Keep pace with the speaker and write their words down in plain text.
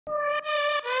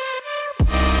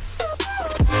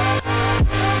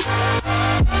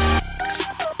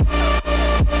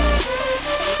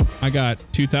I got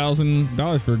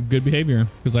 $2,000 for good behavior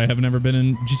because I have never been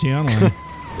in GTA Online.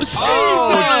 Jesus!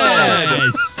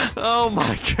 Oh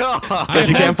my god! Because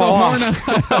you can't fall off.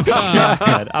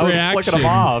 God, I was flicking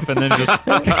them off and then just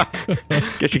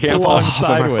guess you can't fall off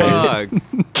sideways.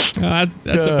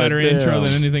 That's a better intro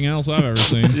than anything else I've ever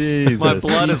seen. Jesus, My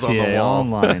blood is on the GTA wall.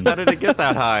 Online. How did it get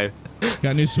that high?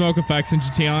 Got new smoke effects in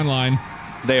GTA Online.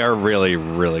 They are really,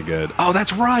 really good. Oh,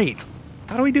 that's right.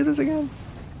 How do we do this again?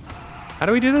 How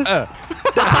do we do this? Oh,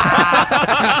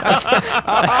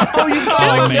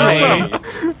 you Melee.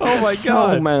 Oh my So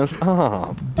god. messed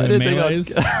up.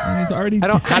 Melee's. He's already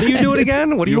How do you do it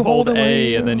again? What do you hold hold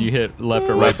A and then you hit left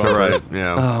or right bumper. Right.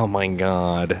 Yeah. Oh my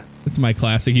god. It's my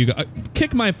classic. You go,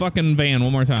 kick my fucking van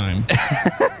one more time.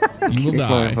 You will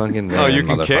die. Oh, you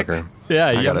can kick? Yeah,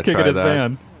 I you gotta I'm kicking try his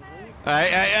that.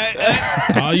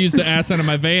 van. I'll use the ass end of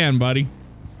my van, buddy.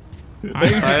 I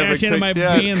used the ass end of my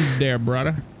van there,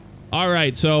 brother. All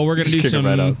right, so we're gonna do Just kick it some.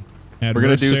 right out. We're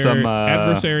gonna do some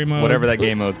adversary mode. whatever that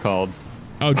game mode's called.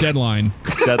 Oh, deadline.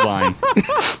 Deadline.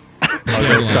 I'll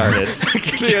get started.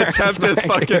 The attempt is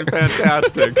fucking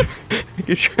fantastic.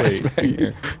 Get your ass back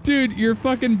here. Dude, your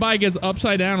fucking bike is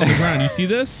upside down on the ground. You see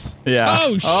this? Yeah.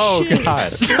 Oh, shit. God.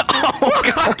 Oh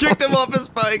god! Kicked him off his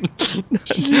bike.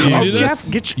 You wanna do Jeff,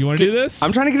 this? You want to do this?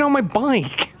 I'm trying to get on my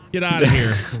bike. Get out of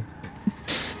here.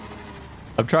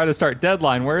 I'm trying to start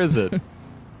Deadline. Where is it?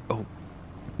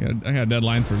 I got a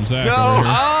deadline from Zach No. over here.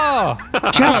 Oh!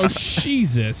 Oh,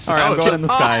 Jesus. All right, I'm going in the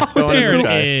sky. Going There in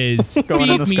the it sky. is. Going in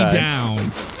Beat the me sky. down.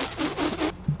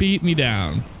 Beat me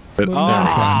down. Look at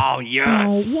that one.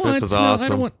 yes. Oh, what? This is No, I awesome.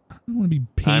 don't want to be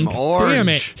pink. I'm orange. Damn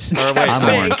it. Or wait,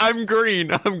 I'm orange. I'm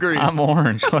green. I'm green. I'm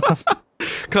orange. What the f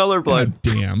Colorblind. God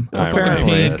damn. I'm Fucking ready for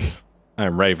pink. this.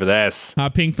 I'm ready for this.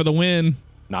 Hot pink for the win.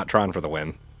 Not-Tron for the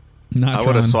win. Not I would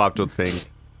Tron. have swapped with pink.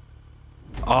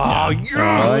 Oh, Oh,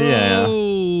 yeah.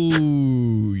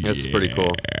 Oh, yeah. That's pretty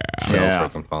cool. So Yeah.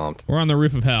 freaking pumped. We're on the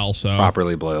roof of hell, so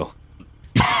Properly blue.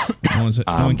 no one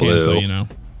can blue. so you know.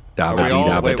 Are we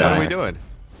all, wait, what are we doing?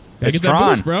 Gotta get that Tron.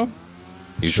 boost, bro.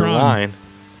 Use your Tron. line.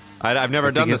 I've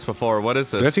never done get- this before. What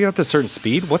is Do you have this? to get up to a certain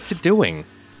speed? What's it doing?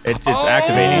 It's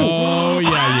activating. Oh,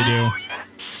 yeah, you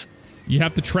do. You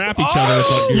have to trap each other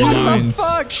with like, your lines.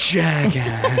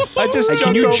 Jackass. I just Hey, jumped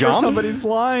can you over jump? somebody's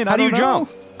line. How do you jump?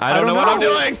 I don't know what I'm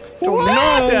doing. No.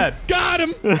 Dead. Got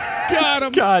him! Got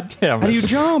him! God damn it. How do you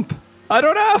jump? I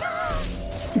don't know.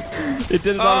 It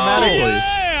did it automatically.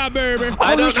 Yeah, baby!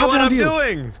 I there's don't know what top-down I'm view.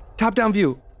 doing. Top-down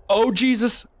view. Oh,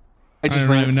 Jesus. I I just don't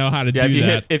ran. even know how to Yeah, do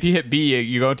that. if you hit B,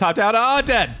 you go top down. Oh,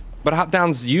 dead. But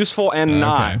hop-down's useful and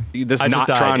not. This I just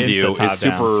Not-Tron died view instant is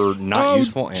super not oh,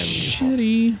 useful and useful.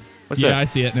 shitty. What's yeah, that? I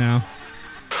see it now.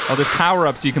 Oh, there's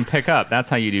power-ups you can pick up. That's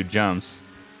how you do jumps.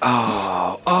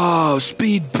 Oh,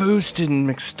 speed boosted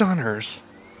McStunners.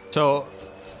 So,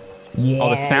 Oh,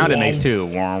 the sound it makes too.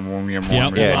 Yep. Yeah, oh,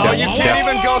 you definitely. can't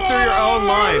even go through your own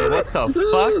line. What the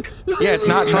fuck? Yeah, it's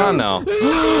not Tron though.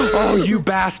 Oh, you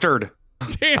bastard.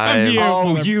 Damn you!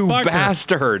 Oh, you motherfucker.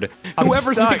 bastard. I'm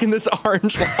Whoever's stuck. making this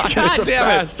orange line God is a damn it.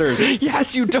 bastard.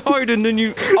 Yes, you died and then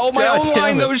you... Oh, my God own damn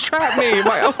line, it. those trapped me.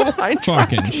 My own line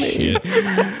trapped Fucking me. shit.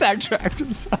 Zach tracked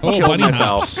himself. Oh, Killed bunny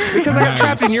myself. hops. Because I got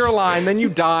trapped in Nice. your line, then you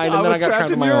died, and then I got trapped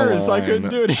in my own yours. line. I couldn't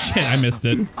do it. Shit, I missed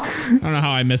it. I don't know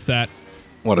how I missed that.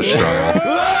 What a struggle.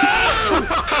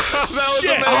 That was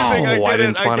Shit. amazing. Oh, I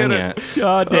didn't I spawn get in it. yet.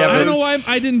 God damn it. I don't know why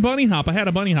I didn't bunny hop. I had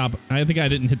a bunny hop. I think I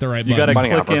didn't hit the right You button. gotta Bunny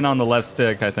click hopper. in on the left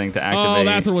stick, I think, to activate. Oh,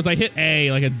 that's what it was. I hit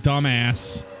A like a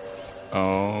dumbass.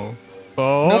 Oh.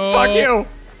 Oh, No. fuck you.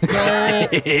 No.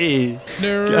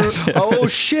 No. Oh,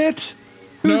 shit.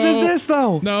 Whose No. is this,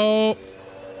 though? No.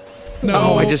 No.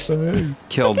 Oh, I just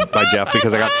killed by Jeff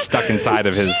because I got stuck inside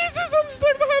of his... Jesus, I'm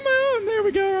stuck behind my own. There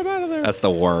we go. I'm out of there. That's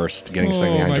the worst, getting stuck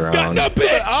Oh behind my your God, own. no,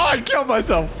 bitch! Oh, I killed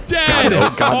myself. Dead!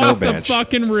 God, no off the bitch.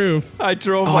 fucking roof. I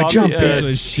drove Oh, I off jumped the it.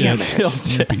 Piece of Damn shit.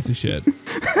 it. You're a piece of shit.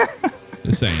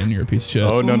 Just saying, you're a piece of shit.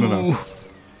 Oh, no.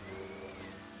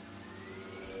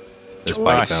 This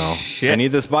bike, though. shit. I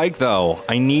need this bike, though.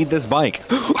 I need this bike.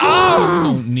 I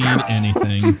don't need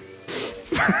anything.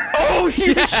 Oh,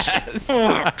 yes!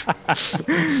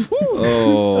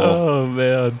 Oh,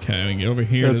 man. Okay, we can get over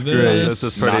here That's to great. this.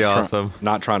 This is pretty Not-Tron- awesome.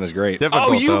 Not-Tron is great.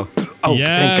 Difficult, though. Oh,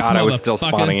 Yes, thank God I was still motherfucker.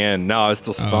 spawning in. No, I was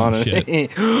still spawning. shit.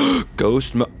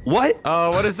 Ghost mo- What? Oh,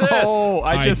 what is this? Oh,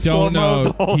 I just don't slow-mo'd know.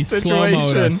 the whole He slow-mo'd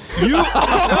situation. us.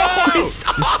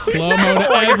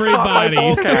 Slow-mo'd everybody.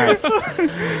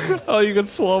 Oh, you can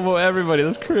slow-mo everybody.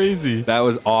 That's crazy. That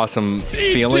was awesome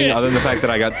feeling, did. other than the fact that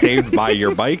I got saved by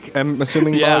your bike, I'm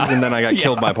assuming, Yeah. Bugs, and then I got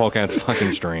killed by Polkat's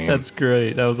fucking stream. That's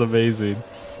great. That was amazing.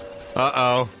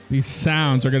 Uh-oh. These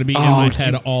sounds are going to be in my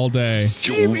head all day.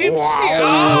 Oh,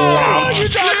 you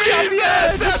got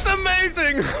yes! That's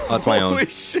amazing! That's my own. Holy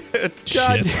shit.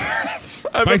 Shit.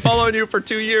 I've been following you for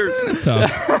 2 years.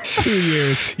 Tough. 2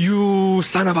 years. You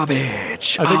son of a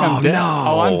bitch. I think I'm dead. No.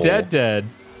 Oh, I'm dead.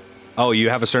 Oh, you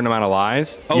have a certain amount of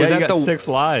lives? Oh, Yeah, is you that got the 6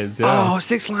 lives. Yeah. Oh,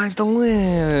 6 lives to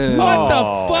live. What the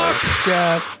fuck?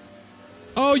 Jeff.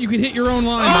 Oh, you can hit your own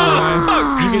line, by the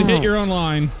way. You can hit your own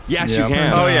line. Yes, Yeah. you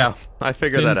can. Oh, yeah. I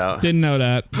figured that out. Didn't know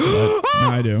that. But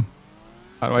now I do.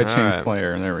 How do I change Alright.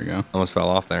 player? There we go. Almost fell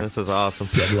off there. This is awesome.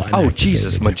 Oh,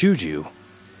 Jesus, my juju.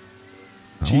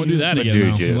 I won't do that again,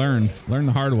 Juju. though. Learn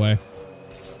the hard way.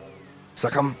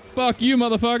 Suck 'em. Fuck you,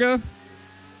 motherfucker.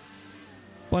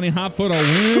 Plenty hot foot will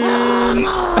win.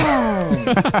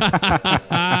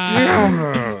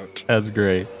 That's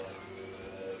great.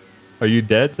 Are you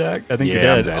dead, Zach? I think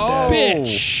Yeah, you're dead. I'm dead. Oh,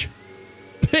 Bitch.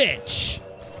 Bitch.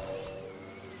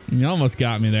 You almost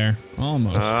got me there.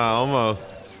 Almost. Almost.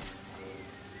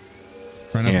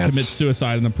 Trying not to commit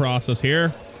suicide in the process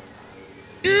here.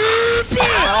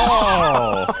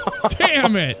 Oh.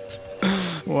 Damn it.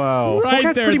 wow. Right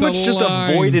That there pretty at the much just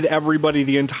line. avoided everybody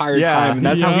the entire Yeah. time, and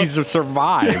that's how Yep. he's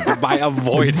survived, by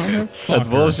avoiding. That's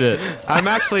bullshit. I'm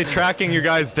actually tracking you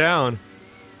guys down.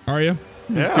 Are you?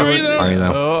 Yeah. Are you though? Are you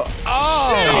though?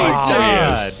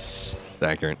 Jesus. It's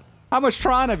accurate. How much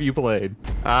Tron have you played?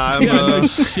 I'm, Yeah, no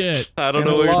shit. I don't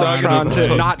know what you're talking Not about.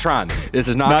 Tron. Not Tron. This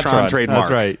is not Tron trademark.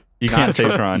 That's right. You can't say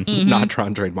Tron. Not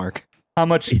Tron trademark. How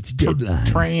much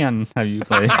Tran have you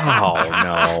played? Oh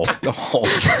no.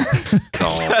 Oh.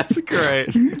 No. That's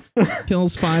great.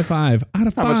 Kills 5/5 out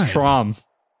of 5. How much Trom?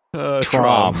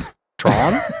 Tron.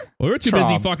 Tron? Well, we were too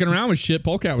busy Trom. fucking around with shit.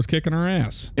 Polecat was kicking our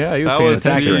ass. Yeah, he was That paying was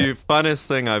attention. the funnest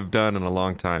thing I've done in a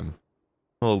long time.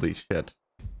 Holy shit.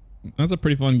 That's a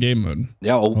pretty fun game mode.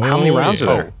 Yeah. Well, how many rounds yeah.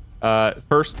 are there?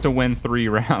 First to win 3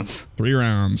 rounds. 3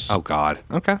 rounds. Oh God.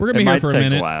 Okay. We're It gonna be here might for a take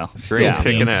minute. a while. Still Green's pink.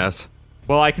 kicking ass.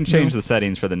 Well, I can change No. the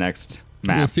settings for the next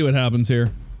We'll map. see what happens here.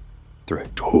 3,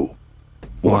 2,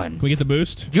 1. Can we get the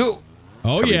boost? You.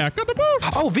 Oh yeah, got the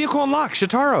boost. Oh, vehicle unlocked,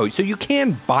 Shitaro. So you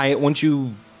can buy it once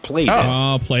you played it.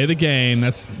 Oh, play the game.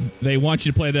 They want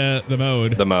you to play the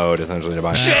mode. The mode, essentially, to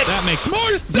buy it. That makes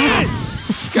more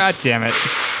sense. God damn it.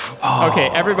 Okay,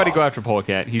 everybody go after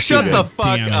Polecat. He's Shut too the good.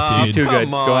 fuck Damn it, up. dude. He's too Come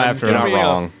good. on, Go after You're him. not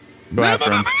wrong. Go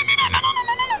after him.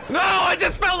 No, I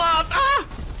just fell off.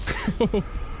 Ah!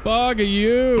 Bug are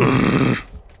you?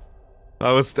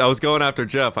 I was going after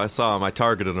Jeff. I saw him. I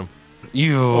targeted him.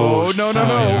 You. Oh, no, no, Oh,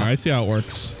 no. yeah, I see how it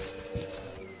works.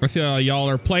 I see how y'all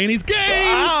are playing these games.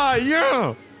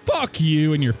 Yeah. Fuck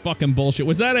you and your fucking bullshit.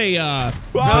 Was that a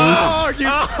boost?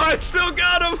 Oh, I still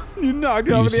got him. You knocked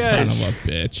You son of a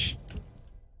bitch.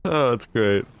 Oh, that's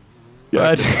great.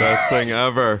 God. That's the best thing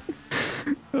ever.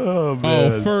 Oh,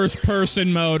 man. Oh, first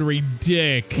person mode,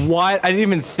 ridic. What? I didn't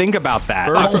even think about that.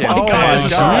 Oh, my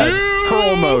God.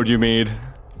 Curl mode, you mean?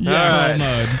 Yeah, Alright.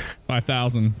 mode.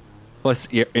 5,000. Plus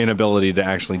your inability to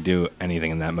actually do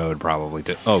anything in that mode, probably.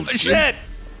 Oh, Shit!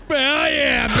 Oh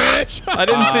yeah, bitch. I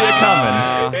didn't see it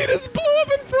coming. He just blew up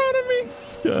in front of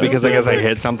me. Because I guess I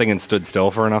hit something and stood still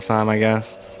for enough time, I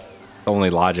guess. Only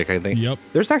logic, I think. Yep.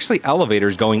 There's actually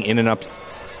elevators going in and up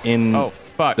in Oh,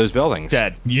 fuck. those buildings.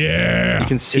 Dead. Yeah. You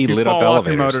can see If you lit up fall off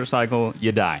your elevators. motorcycle,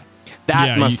 you die. That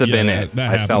Yeah, must have yeah, been that- it. that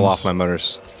I fell happens. off my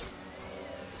motors.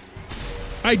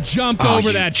 I jumped Oh, over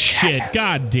you that shit. jackass.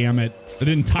 God damn it. I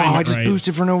didn't time Oh, it I just right.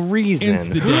 boosted for no reason.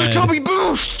 Insta-dead. Tubby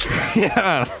boost!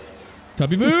 Yeah.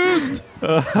 Tubby boost.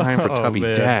 Time for Tubby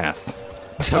man.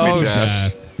 death. Tubby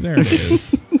death. There it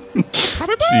is.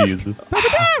 Tubby boost. Jeez. Tubby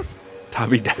death.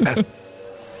 Tubby death.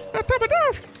 Tubby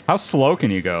death. How slow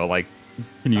can you go? Like,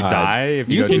 can you die if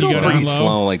you, You go can too you go go slow? down pretty low?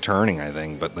 slow, like turning, I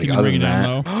think. But like You can other bring it than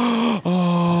down that, low.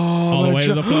 oh, All the way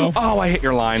to the flow. Oh, I hit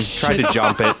your line. Tried to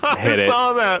jump it, hit I it.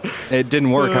 saw that. It didn't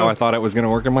work how I thought it was going to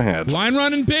work in my head. Line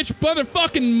running, bitch.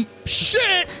 Motherfucking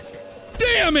shit.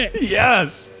 Damn it.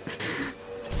 Yes.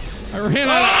 I ran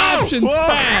out of options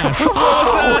fast.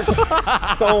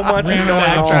 So much is Ran going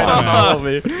out of Tried to options on. fast. follow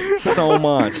me. So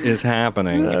much is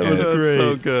happening. That was That's great.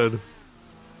 so good.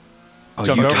 Oh,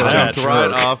 Jumped you over touched that. that Right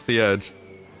truck. off the edge.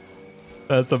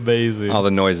 That's amazing. Oh,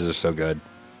 the noises are so good.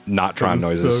 Not-Tron That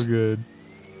was noises. So good.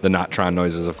 The Not-Tron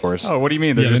noises, of course. Oh, what do you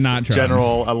mean? They're Yeah, the just Not-Trons.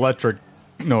 general electric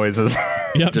noises.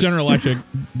 Yep, General Electric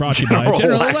brought to you by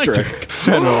General Electric.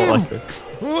 General electric.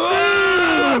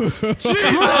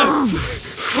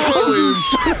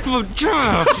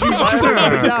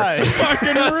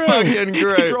 Fucking rude. Fucking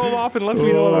great. drove off and left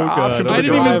me no other option. I but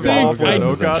didn't even drive think. off. I,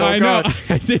 Oh, God, oh, I know. God.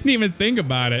 I didn't even think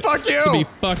about it. Fuck you. To be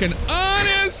fucking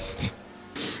honest.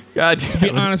 God To be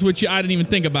honest with you, I didn't even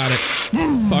think about it.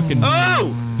 Fucking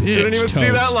bitch Didn't even toast. see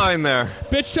that line there.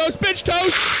 Bitch toast, bitch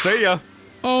toast! See ya.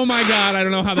 Oh my god, I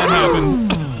don't know how that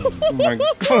happened. Oh my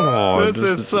God. This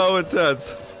is so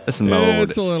intense. This mode.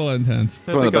 It's a little intense.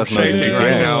 One of the best modes in changing It's right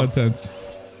a GTA. little now. intense.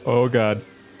 Oh God.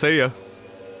 See ya.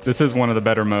 This is one of the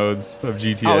better modes of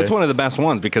GTA. Oh, it's one of the best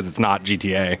ones because it's not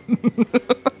GTA.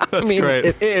 That's great.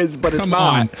 It is, but it's Come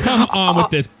not. on. Come on with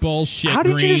this bullshit, How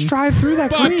did Green. you just drive through that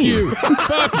Fuck green? you.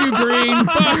 Fuck you, Green.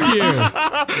 Fuck you.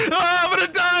 I'm gonna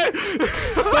die.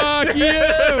 Fuck you.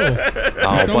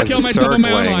 Oh, Don't kill myself on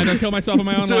my own line. Don't kill myself on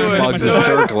my own line. it. Hit Bugs is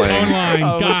myself on circling. my own line. I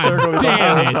was circling God the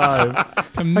damn whole it. time.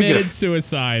 Committed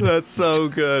suicide. That's so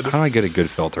good. How do I get a good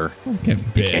filter? Fucking Can't.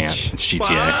 bitch. It's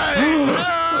GTA.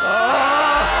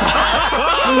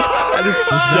 That is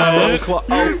that it? close.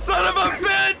 You son of a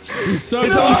bitch! So He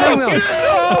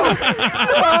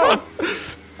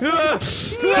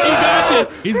got you.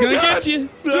 He's gonna get you.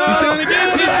 He's gonna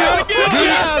get you. He's gonna get you.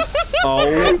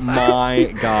 Oh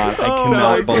my God! I That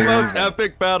cannot was the believe most it.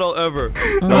 epic battle ever.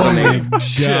 Oh my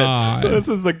god. This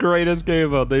is the greatest game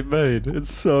mode they've made.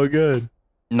 It's so good.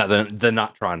 No, the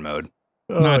Not-Tron mode.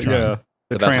 Oh, Not-Tron. yeah.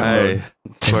 The best tramp one.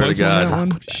 mode. Swear to Bugs on that God.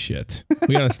 one? Shit.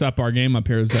 We gotta stop our game up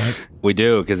here, Zach. We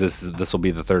do because this will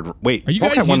be the third. Wait, Are you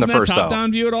Hawkeye guys won using the that first though.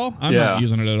 top-down view at all? I'm Yeah. not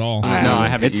using it at all. No, I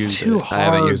haven't It's used too it. I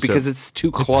haven't hard used because it. it's too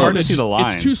It's hard close. see the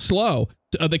lines. It's too slow.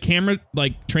 The camera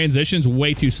like transitions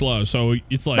way too slow, so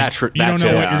it's like That's true. you don't That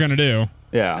know too. what Yeah. you're gonna do.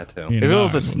 Yeah. That too. You If it know,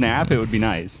 was a snap, it would be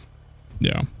nice.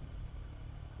 Yeah.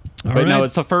 All But no, right.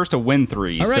 it's the first to win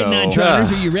 3. All right, so,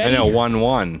 Not-Troners, are you I ready? know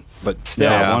 1-1, but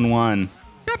still. Yeah, 1-1.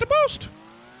 Got the boost.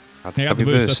 Not I got the puppy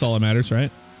boost. That's all that matters,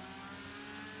 right?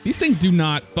 These things do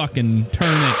not fucking turn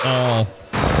at all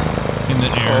in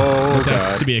the air. Oh, But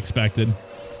that's God. to be expected.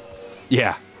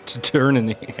 Yeah, to turn in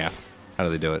the yeah. How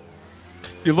do they do it?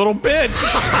 You little bitch!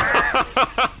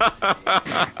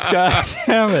 God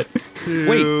damn it.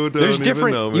 Wait, don't there's even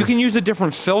different. know me. You can use a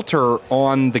different filter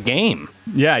on the game,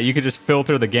 Yeah, you could just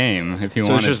filter the game if you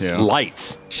so it's wanted just to.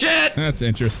 lights. Shit! That's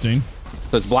interesting.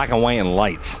 So it's black and white and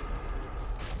lights.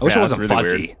 I wish Yeah, it that's wasn't really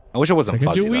fuzzy. weird. I wish it wasn't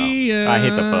fuzzy though. I hate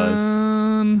the fuzz.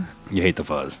 You hate the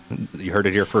fuzz. You heard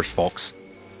it here first, folks.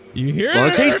 You hear Well,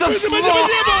 it? take the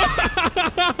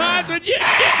That's what you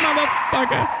get,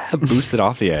 motherfucker. Boosted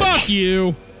off the edge. Fuck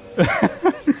you.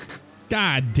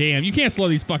 God damn, you can't slow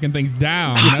these fucking things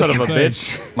down. You That's son of the a thing.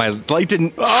 bitch. My light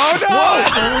didn't. That'll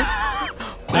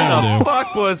do.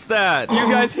 Fuck was that? You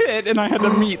guys hit, and I had to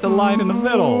meet the line in the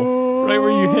middle. Right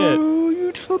where you hit.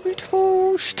 You told me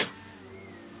toast.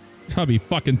 Tubby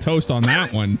fucking toast on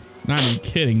that one. Not even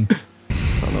kidding.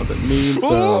 I don't know what that means,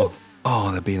 though.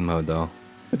 Oh, that B mode though.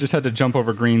 I just had to jump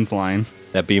over Green's line.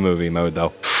 That B movie mode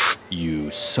though.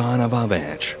 You son of a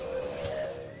bitch.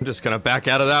 I'm just gonna back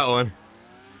out of that one.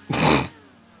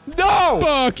 No!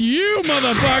 Fuck you,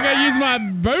 motherfucker. Use my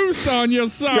boost on your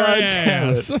sorry God damn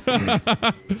ass.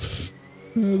 That's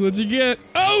what you get.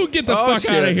 Oh, get the Oh, fuck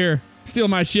out of shit. here. Steal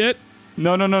my shit.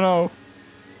 No, no, no, no.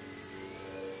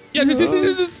 Yes, yes, yes, yes,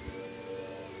 yes, yes.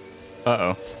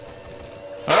 Uh-oh.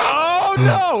 Oh,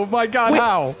 no! My God,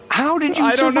 how? How did you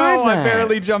I don't survive know. that? I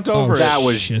barely jumped over that it.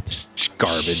 was shit.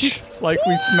 garbage. Like,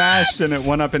 we smashed and it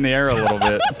went up in the air a little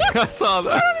bit. I saw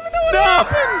that.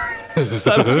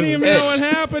 Son of I a don't even know bitch. what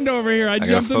happened over here. I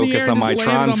gotta jumped in the focus air on and my just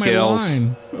Tron landed on my skills.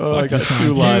 line. Oh, I Fuck got your 2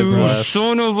 Tron lives skills. left.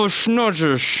 Son of a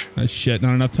snudgish. Shit,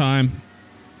 not enough time.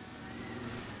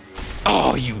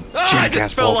 Oh, you I jackass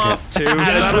just fell bulkhead. off too. Son of a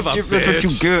That's what you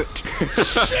bitch. get.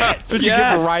 That's what you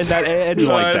get for riding that edge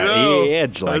like I that. know. The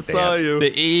edge like I saw that. you.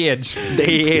 The edge.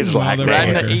 The edge like Motherfucker.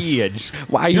 Riding that. the edge.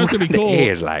 Why You know you what's gonna riding be cool? the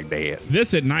edge like that?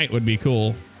 This at night would be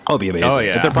cool. That'll be amazing. Oh,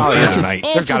 yeah. But there probably is a Ultra- night.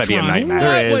 There's gotta be a Ultratron. night match.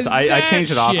 What There is. was I that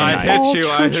changed it off shit? at I night. hit you.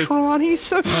 I hit you. Ultratron, he's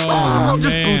so Oh,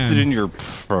 just man. boosted in your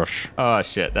push. Oh,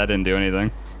 shit. That didn't do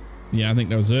anything. Yeah, I think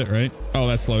that was it, right? Oh,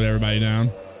 that slowed everybody down.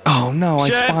 Oh no, I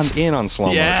Shit. spawned in on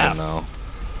slow Yeah. motion though.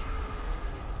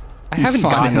 I You haven't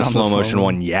spawned gotten in the on the slow slow motion mo.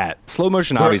 one yet. Slow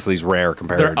motion obviously is rare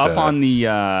compared They're to up on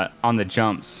the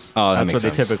jumps. Oh, that That's where makes they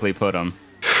sense. typically put them.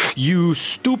 You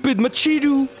stupid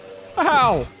Machidu.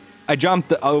 How? I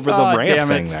jumped over the Oh, ramp damn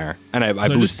thing it. there, and I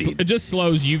So boosted. it just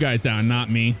slows you guys down, not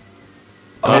me.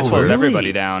 That slows really?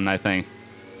 everybody down, I think.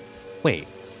 Wait,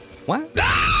 what?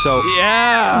 So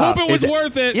Yeah. Hope it was is it-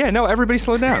 worth it. yeah, no, everybody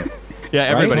slowed down. Yeah,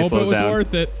 everybody Hope it slows was down.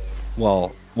 worth it.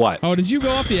 Well, what? Oh, did you go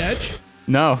off the edge?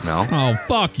 No. No, Oh,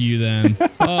 fuck you then.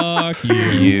 Fuck you.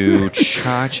 you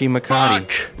Chachi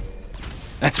Makati.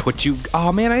 That's what you.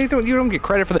 Oh man, you don't get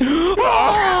credit for that.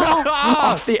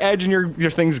 Off the edge and your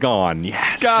thing's gone.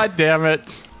 Yes. God damn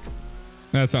it.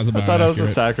 That sounds about I thought it was a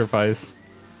accurate. sacrifice.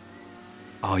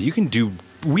 Oh, you can do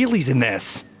wheelies in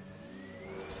this.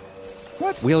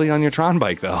 What? Wheelie on your Tron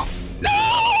bike, though.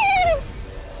 No!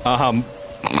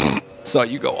 Saw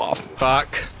you go off.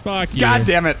 Fuck you. God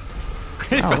damn it.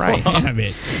 All right. Damn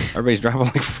it. Everybody's driving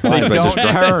like They flies. don't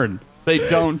turn. They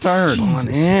don't turn. Come on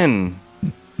in.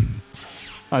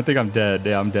 I think I'm dead.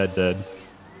 Yeah, I'm dead.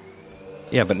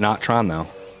 Yeah, but not Tron, though.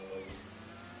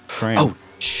 Train. Oh,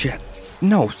 shit.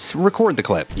 No, record the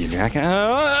clip, you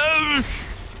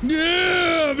jackass.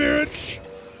 Yeah, bitch.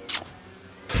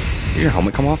 Did your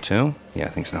helmet come off, too? Yeah, I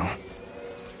think so.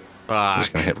 I'm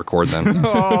just going to hit record then.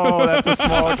 Oh, that's a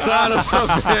small son of a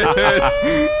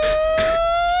bitch.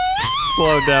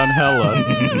 Slow down hella.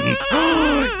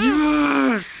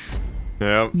 Yes!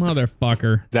 Yep.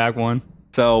 Motherfucker. Zach won.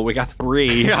 So we got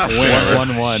 3. Yeah.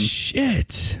 1-1.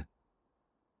 Shit.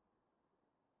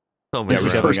 So Yeah, many we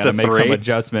rounds. got- We First gotta to make 3. some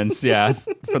adjustments, yeah,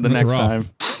 for the That's next rough. time.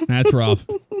 That's rough.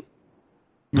 We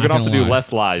Not can also gonna do lie.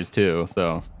 less lives too.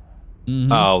 So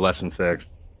Mhm. Oh, less than 6.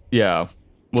 yeah,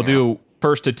 we'll do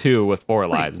first to 2 with 4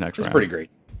 lives next This is round. pretty great.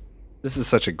 This is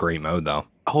such a great mode, though.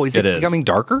 Oh, is it It is. becoming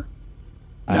darker?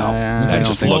 No, I that don't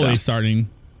just think so. slowly looked, starting.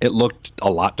 it looked a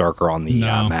lot darker on the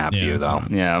No, map yeah, view, it's though.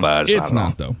 not. Yeah, But It's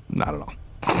not, not, at all. though. Not at all.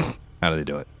 How do they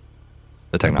do it?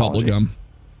 The technology. Bubblegum.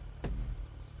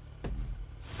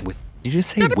 With, did you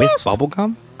say with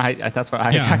bubblegum? That's what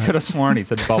I Yeah. could have sworn he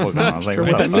said bubblegum. I was like, Sure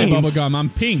what what the I that say means. bubblegum. I'm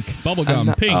pink.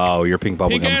 Bubblegum. Pink. Oh, you're pink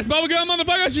Pink bubblegum. ass bubblegum,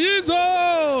 motherfucker.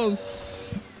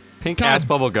 Jesus. Pink God, ass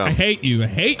bubble gum. I hate you. I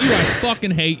hate you. I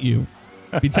fucking hate you.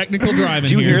 Be technical driving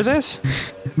Do you here. hear this?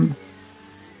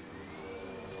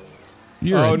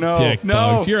 You're Oh, a no. dick, No.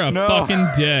 Bugs. You're a No. fucking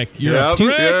dick. You're Yep, a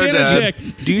prick you're and a dead.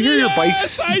 dick. Do you hear your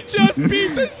bike's- Yes, I just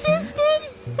beat the system.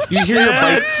 Do you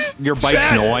hear your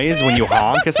bike's noise when you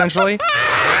honk, essentially?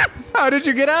 How did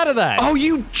you get out of that? Oh,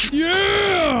 you...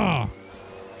 Yeah.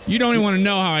 You don't even want to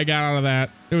know how I got out of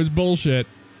that. It was bullshit.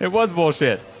 It was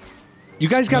bullshit. You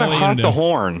guys gotta What are you honk gonna the do?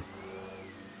 horn.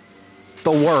 It's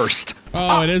the worst.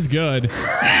 Oh, it is good.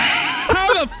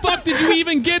 How the fuck did you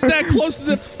even get that close to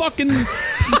the fucking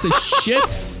piece of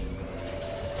shit?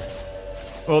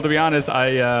 Well, to be honest,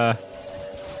 I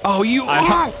Oh, you...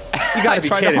 I- you gotta be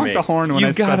tried to kidding honk me. the horn when I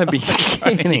You gotta sped be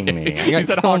up. kidding me. you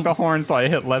said honk the horn, so I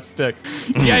hit left stick.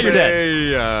 Yeah, you're dead.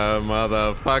 Hey,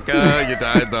 motherfucker. You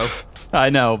died, though. I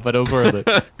know, but it was worth it.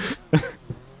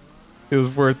 It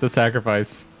was worth the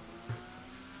sacrifice.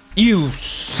 You...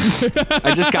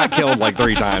 I just got killed like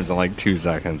 3 times in like 2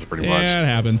 seconds, pretty much. Yeah, it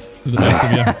happens to the best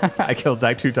of you. I killed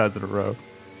Zach 2 times in a row.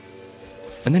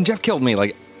 And then Jeff killed me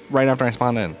like right after I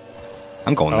spawned in.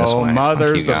 I'm going this Oh, way. Fuck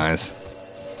mothers you of- guys.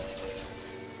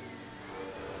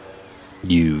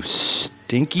 You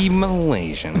stinky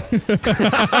Malaysian.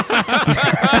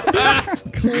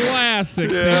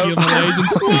 Classic stinky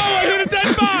Malaysians. Whoa, I hit a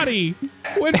dead body.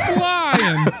 Went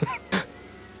flying.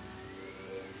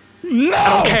 I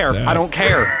don't care. I don't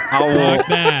care. Fuck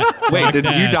that. Wait, Fuck did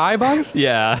you that. die, Bugs?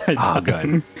 Yeah. Oh,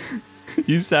 good.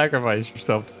 You sacrificed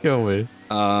yourself to kill me.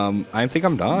 I think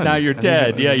I'm done. Now you're I think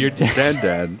dead. I'm Yeah, you're dead.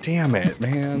 dead. Damn it,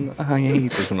 man. I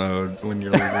hate this mode when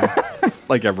you're losing.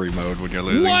 Like every mode when you're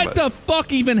losing. What but- the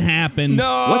fuck even happened?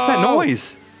 No. What's that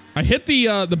noise? I hit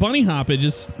the bunny hop. It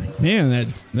just, man,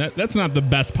 that's not the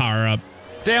best power up.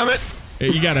 Damn it.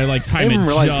 You gotta like I time didn't it even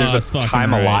realize just there's a fucking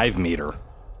time right. alive meter.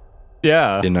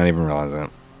 Yeah. Did not even realize that.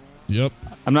 Yep.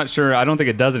 I'm not sure. I don't think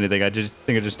it does anything. I just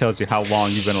think it just tells you how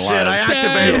long you've been alive. Shit, I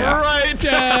activated Yeah. right.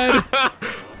 Dead.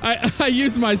 I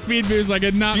used my speed boost. I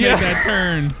could not make that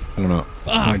turn. I don't know.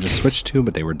 I just switched to,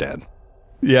 but they were dead.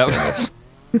 Yep.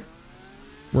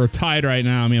 We're tied right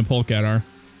now. Me and Polecat are.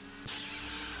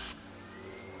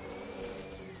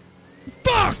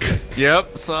 Fuck!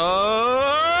 Yep, so...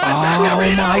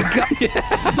 Oh my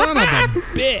god. Son of a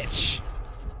bitch.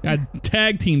 Got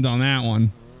tag teamed on that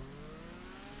one.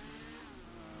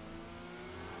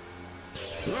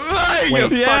 Hey, you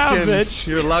Wait, yeah, fucking... bitch.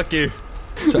 You're lucky.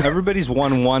 So everybody's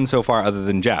 1-1 so far other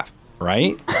than Jeff,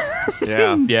 right?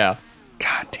 Yeah. Yeah.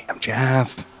 God damn,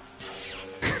 Jeff.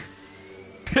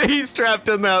 He's trapped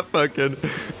in that fucking...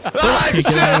 Can't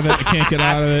get out of it. I can't get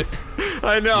out of it.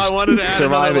 I know, I wanted to add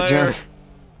Survive another it, layer. Jeff.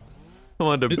 I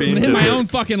wanted to I'm beat gonna hit my it. own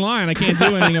fucking line. I can't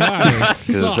do anything about it. It Because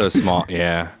it's so sucks. small.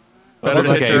 Yeah. Better That's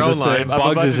hit okay. your own The line. same.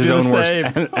 Bugs is his own worst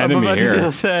enemy here.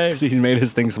 He's made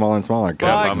his thing smaller and smaller. Fuck.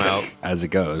 I'm out. As it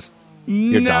goes.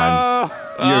 You're done. You're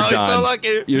Oh, he's done. so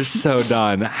lucky. You're so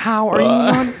done. How are you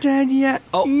not dead yet?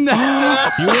 Oh, You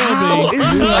will be. You will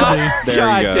be. there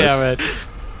God he goes. damn it.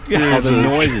 All the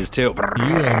noises too.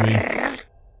 You will be.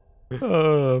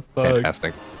 Oh, fuck.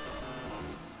 Fantastic.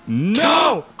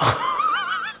 No!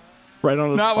 Right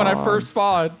on the Not when I spawn. first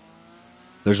spawned.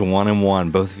 There's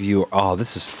 1-1. Both of you. Oh,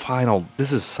 this is final.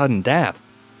 This is sudden death.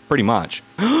 Pretty much.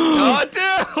 Oh,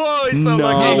 dude! Oh, he's so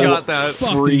lucky he got that.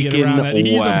 Fuck, did he get around that? Did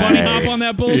he use a bunny hop on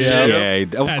that bullshit?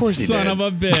 Yeah, of course he son did. of a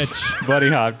bitch. Buddy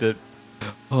hopped it.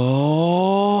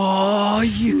 Oh,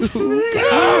 you.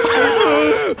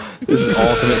 This is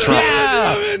ultimate Tron.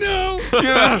 Yeah, no.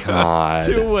 God.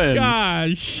 2 wins.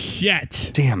 Gosh,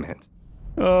 shit. Damn it.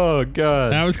 Oh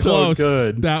god. That was so close.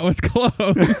 Good. That was close.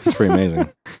 It's pretty amazing.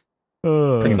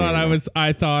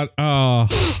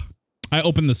 I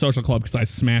opened the social club because I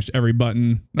smashed every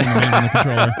button on the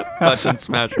controller. Button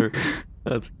smasher.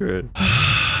 That's great.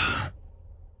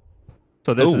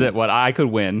 So this is it. What I could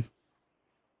win.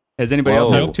 Has anybody else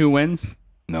have 2 wins?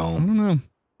 I No. don't know.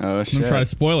 Oh I'm shit. gonna try to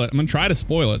spoil it. I'm gonna try to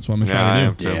spoil it. So I'm gonna try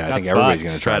to do. Yeah, I That's think everybody's fucked.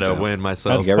 going to Try to win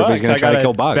myself. I think everybody's going to try to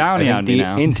kill bugs. bounty I on think me the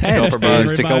now. intent Go for bugs.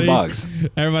 is to kill bugs.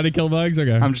 Everybody kill bugs.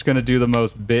 Okay. I'm just gonna do the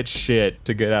most bitch shit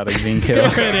to get out of being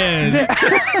killed. There it is.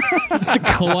 The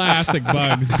classic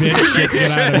bugs. Bitch shit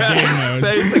get out of game modes.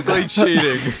 Basically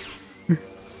cheating.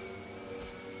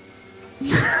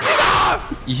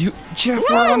 You, Jeff,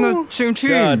 we're on the same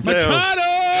team. God damn. Machados!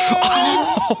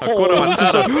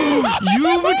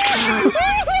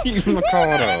 You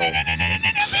Mikado.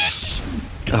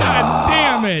 God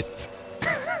damn it!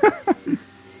 I'm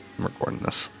recording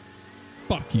this.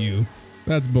 Fuck you.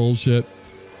 That's bullshit.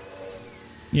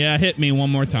 Yeah, hit me one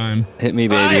more time. Hit me,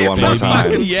 baby, one more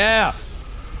time. Yeah.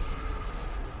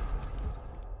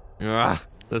 Ah,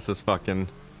 this is fucking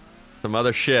some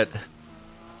other shit.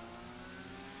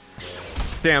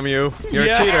 Damn you! You're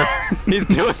a cheater. He's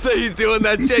doing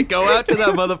that shit. Go after that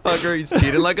motherfucker. He's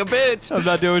cheating like a bitch. I'm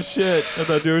not doing shit. I'm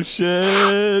not doing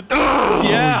shit.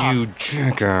 Yeah. You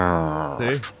chicken.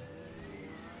 See?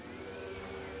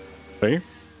 See?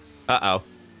 Uh-oh.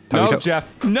 No,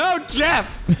 Jeff. No, Jeff.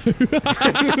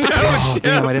 Oh,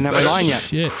 damn, I didn't have my line yet.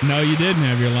 Shit. No, you didn't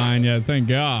have your line yet. Thank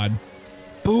God.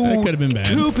 Boo. That could have been bad.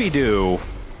 Doopy-doo.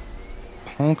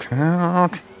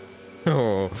 Okay.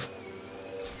 Oh.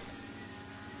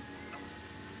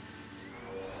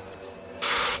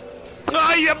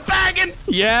 Oh, you bagging!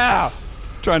 Yeah.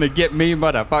 Trying to get me,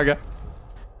 motherfucker.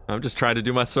 I'm just trying to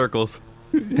do my circles.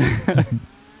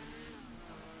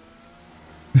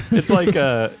 It's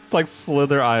like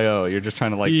Slither IO. You're just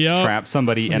trying to like Yup. trap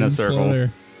somebody in a circle.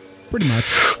 Slither. Pretty much.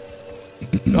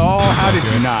 Oh, how did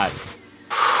you not?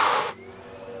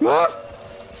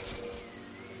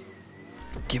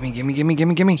 Gimme.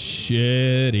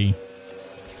 Shitty.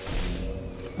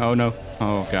 Oh no.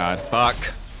 Oh god. Fuck.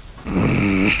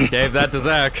 Gave that to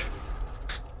Zach.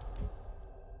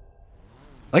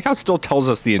 Like how it still tells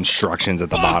us the instructions at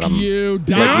the Fuck bottom. you, Like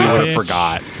die, we would have bitch.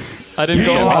 forgot. I didn't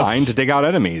Go go line to dig out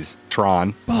enemies.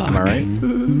 Tron. Am I right?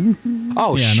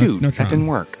 Oh, Yeah, shoot. no That Tron. didn't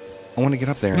work. I want to get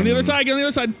up there. Get on the other side. Get on the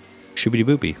other side. Shoopity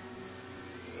boopy.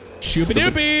 Shoopy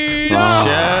doopy.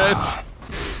 Shit.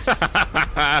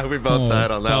 We both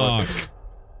died on that one.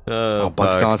 Oh,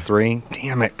 Bugstars 3.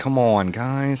 Damn it. Come on,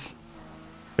 guys.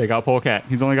 Take out Polecat.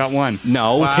 He's only got one.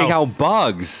 No, Wow. take out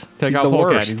Bugs. Take He's out the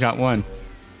Polecat. worst. He's got one.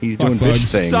 He's Fuck doing Bugs.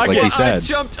 bitch things, Suck like it. he I said.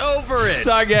 jumped over it.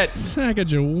 Suck it.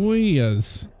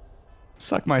 Sacagaweas.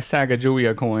 Suck my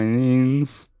Sacagawea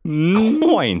coins.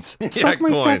 Coins. Suck my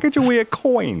coin. Sacagawea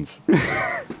coins.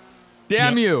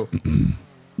 Damn you.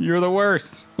 You're the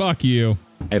worst. Fuck you.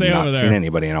 I Stay have over not there. seen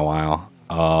anybody in a while.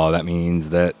 Oh, that means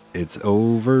that it's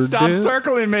over. Stop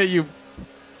circling me, you.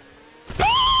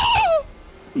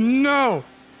 No.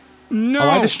 No. Oh,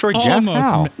 I destroyed Jeff. Almost.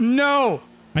 How? No.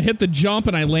 I hit the jump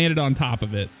and I landed on top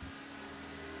of it.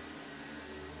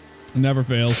 Never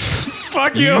fails.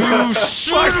 Fuck you.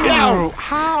 Fuck you.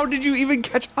 How did you even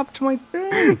catch up to my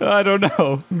thing? I don't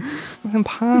know.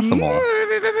 Impossible.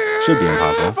 Should be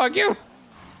impossible. Fuck you.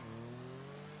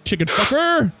 Chicken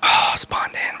fucker. Oh,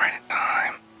 spawned in right in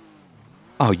time.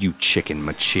 Oh, you chicken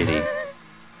machitty.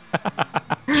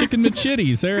 Chicken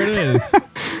machitis. There it is.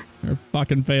 There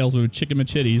fucking fails with chicken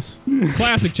machitis.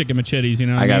 Classic chicken machitis, you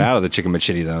know what I got mean? out of the chicken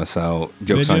machitty though, so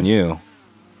joke's Did on you.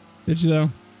 Did you though?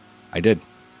 I did.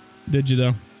 Did you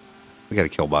though? We gotta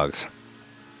kill bugs.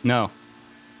 No.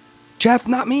 Jeff,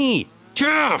 not me.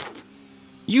 Jeff,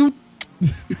 you.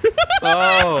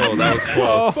 Oh, that was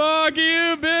close. Fuck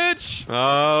you, bitch.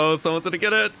 Oh, someone's gonna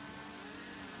get it.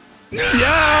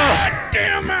 Yeah.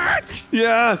 Damn it.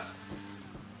 Yes.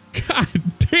 God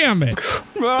damn it.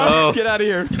 Oh. Get out of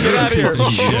here. Get out of here.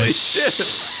 Holy shit.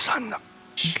 Son of.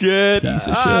 Get Piece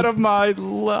of out shit. of my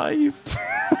life. All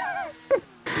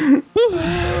right,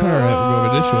 we'll go over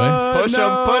this way. Push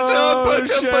him, push him, push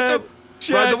him, push him.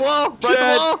 Shed, Ride the wall, ride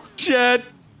the wall. Shed.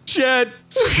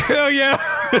 Hell yeah.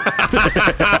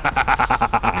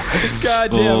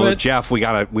 God damn Oh, it. Jeff, we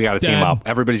gotta team Dead. up.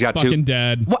 Everybody's got Fucking two.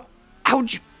 dead. What?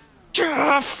 How'd you?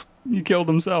 Jeff. He killed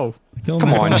himself. Kill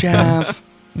Come on, myself. Jeff.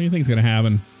 What do you think's gonna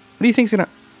happen? What do you think's gonna?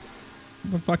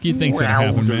 What the fuck you think's gonna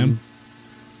happen, man?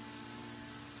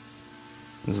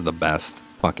 This is the best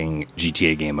fucking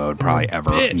GTA game mode probably ever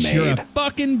Bitch, made. you're a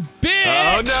fucking bitch.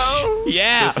 Oh no!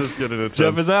 Yeah. This is getting intense.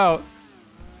 Jeff is out.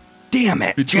 Damn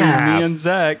it, Between Jeff. me and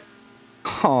Zach.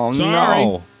 Oh Sorry.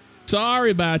 no.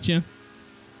 Sorry about you.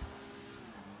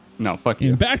 No, fuck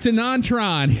you. And back to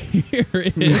Not-Tron. Here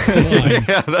it is. Boys.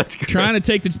 Yeah, that's good. Trying to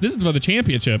take the. This is for the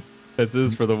championship. This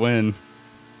is for the win.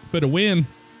 For the win.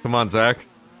 Come on, Zach.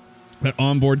 That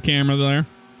onboard camera there.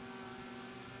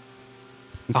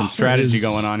 There's some strategy is-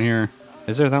 going on here.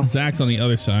 Is there though? Zach's on the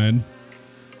other side.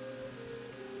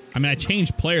 I mean, I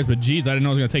changed players, but geez, I didn't know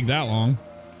it was going to take that long.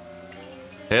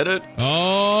 Hit it.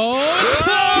 Oh, it's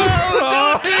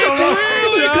close! It's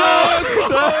really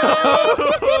close!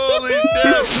 Holy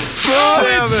shit!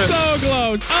 Damn It's it. so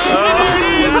close!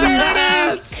 Oh, there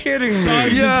it is! Kidding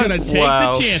Bugs is going to take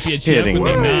Wow. the championship Kidding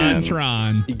with the me, man.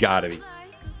 Non-Tron. You gotta be.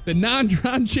 The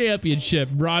Non-Tron championship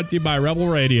brought to you by Rebel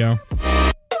Radio.